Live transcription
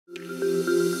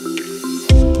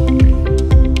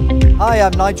Hi,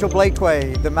 I'm Nigel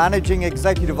Blakeway, the Managing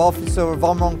Executive Officer of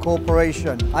OMRON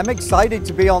Corporation. I'm excited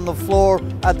to be on the floor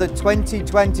at the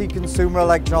 2020 Consumer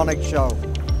Electronics Show.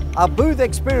 Our booth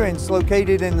experience,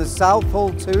 located in the South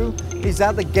Hall 2, is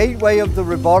at the gateway of the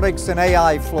robotics and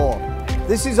AI floor.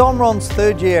 This is OMRON's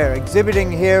third year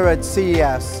exhibiting here at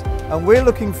CES, and we're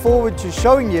looking forward to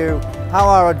showing you how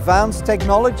our advanced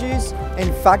technologies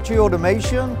in factory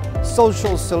automation,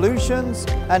 social solutions,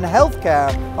 and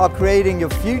healthcare are creating a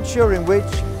future in which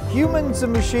humans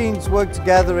and machines work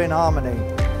together in harmony.